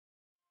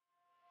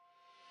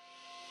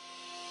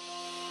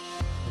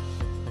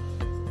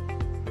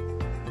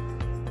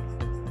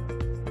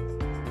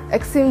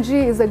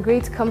XCMG is a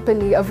great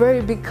company, a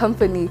very big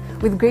company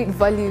with great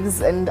values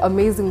and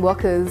amazing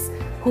workers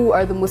who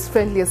are the most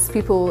friendliest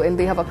people, and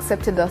they have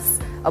accepted us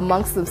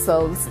amongst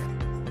themselves.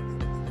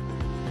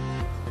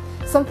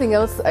 Something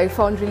else I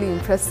found really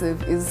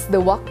impressive is the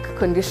working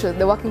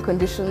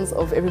conditions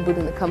of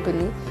everybody in the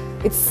company.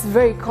 It's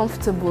very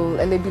comfortable,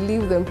 and I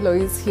believe the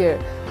employees here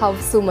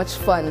have so much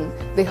fun.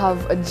 They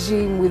have a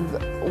gym with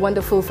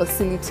wonderful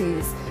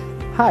facilities.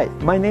 Hi,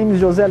 my name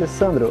is José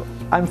Alessandro.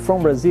 I'm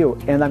from Brazil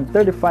and I'm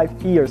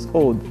 35 years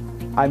old.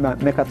 I'm a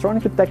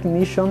mechatronic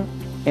technician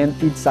and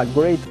it's a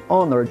great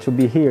honor to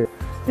be here.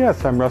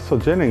 Yes, I'm Russell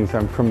Jennings.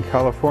 I'm from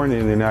California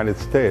in the United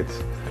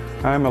States.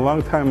 I'm a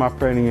long-time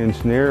operating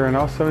engineer and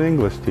also an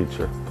English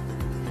teacher.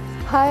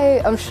 Hi,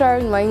 I'm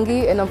Sharon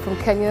Maingi and I'm from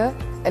Kenya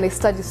and I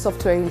study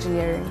software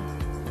engineering.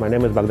 My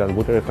name is Bogdan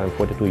Buterev. I'm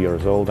 42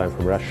 years old. I'm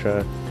from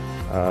Russia.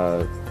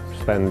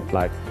 Spent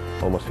like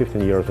almost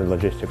 15 years in the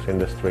logistics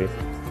industry.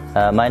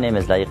 My name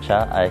is Laik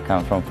Shah. I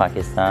come from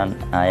Pakistan.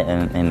 I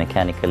am a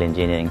mechanical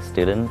engineering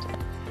student.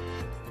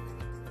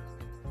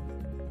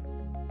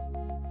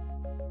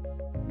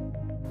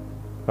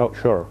 Oh,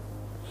 sure.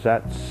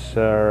 That's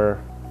a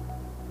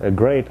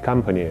great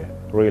company,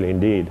 really,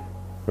 indeed.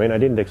 I mean, I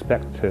didn't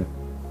expect it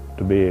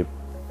to be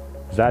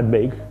that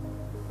big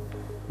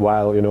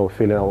while,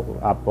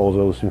 filling up all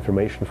those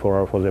information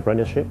for the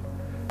apprenticeship.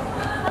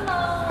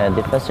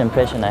 The first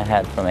impression I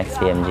had from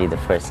XCMG the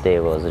first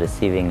day was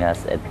receiving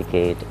us at the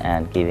gate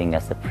and giving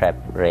us a prep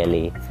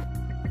rally.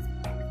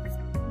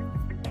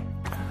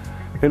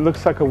 It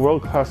looks like a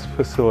world-class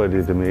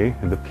facility to me.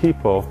 The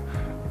people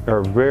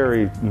are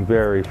very,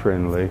 very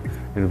friendly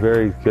and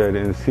very good,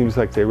 and it seems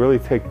like they really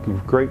take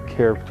great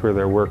care for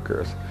their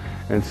workers.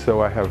 And so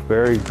I have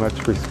very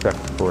much respect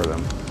for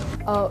them.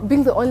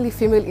 Being the only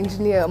female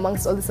engineer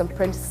amongst all these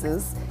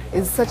apprentices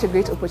is such a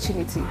great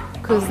opportunity,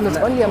 because not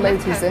only am I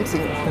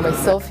representing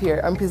myself here,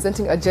 I'm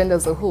presenting a gender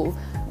as a whole,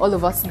 all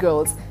of us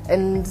girls,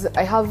 and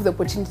I have the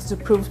opportunity to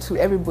prove to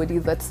everybody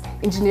that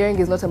engineering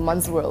is not a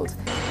man's world.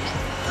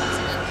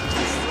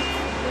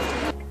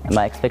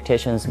 My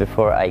expectations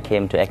before I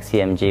came to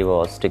XCMG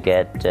was to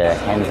get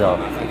hands-on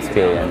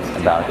experience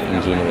about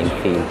engineering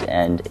field,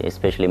 and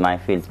especially my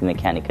field,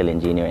 mechanical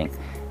engineering.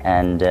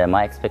 And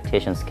my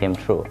expectations came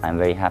true. I'm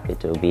very happy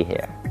to be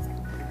here.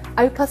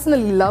 I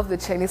personally love the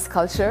Chinese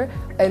culture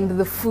and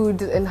the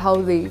food and how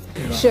they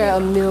share a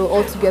meal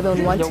all together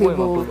on one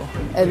table,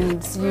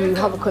 and you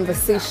have a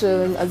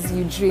conversation as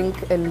you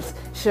drink and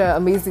share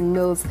amazing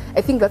meals.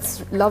 I think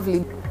that's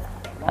lovely.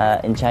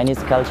 In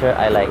Chinese culture,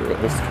 I like the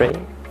history.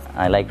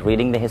 I like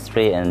reading the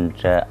history, and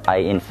I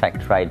in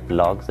fact write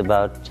blogs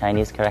about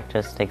Chinese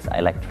characteristics.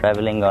 I like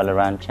traveling all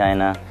around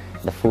China.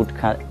 The food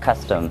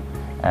custom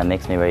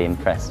makes me very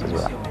impressed as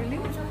well.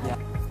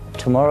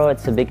 Tomorrow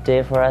it's a big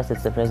day for us.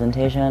 It's a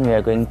presentation. We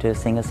are going to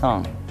sing a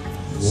song.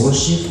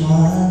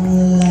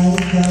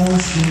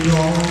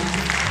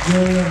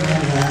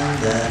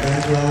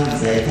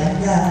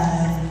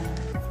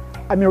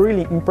 I'm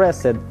really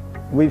impressed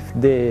with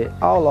a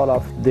lot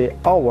of the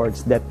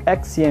awards that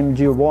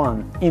XCMG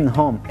won in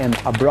home and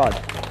abroad,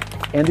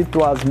 and it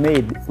was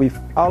made with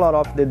a lot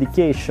of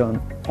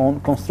dedication on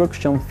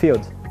construction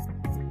field.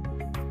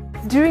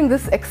 During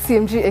this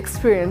XCMG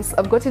experience,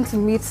 I've gotten to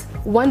meet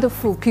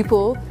wonderful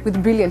people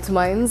with brilliant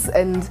minds,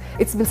 and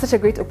it's been such a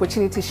great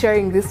opportunity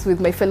sharing this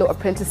with my fellow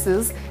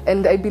apprentices,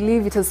 and I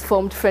believe it has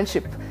formed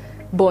friendship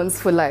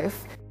bonds for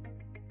life.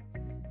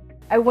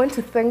 I want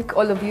to thank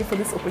all of you for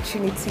this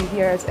opportunity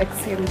here at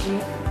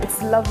XCMG.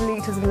 It's lovely,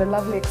 it has been a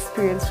lovely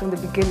experience from the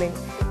beginning,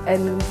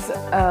 and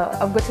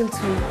I've gotten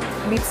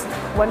to meet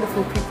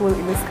wonderful people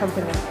in this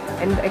company,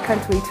 and I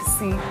can't wait to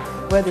see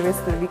where the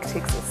rest of the week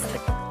takes us.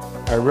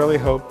 I really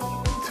hope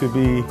to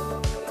be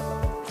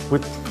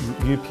with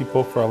you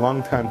people for a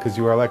long time, because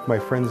you are like my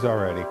friends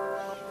already.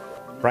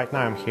 Right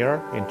now I'm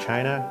here in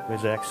China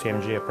with the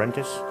XCMG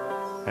Apprentice,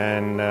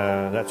 and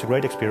that's a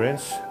great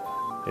experience.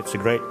 It's a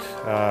great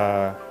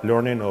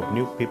learning of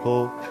new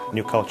people,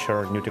 new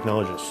culture, new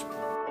technologies.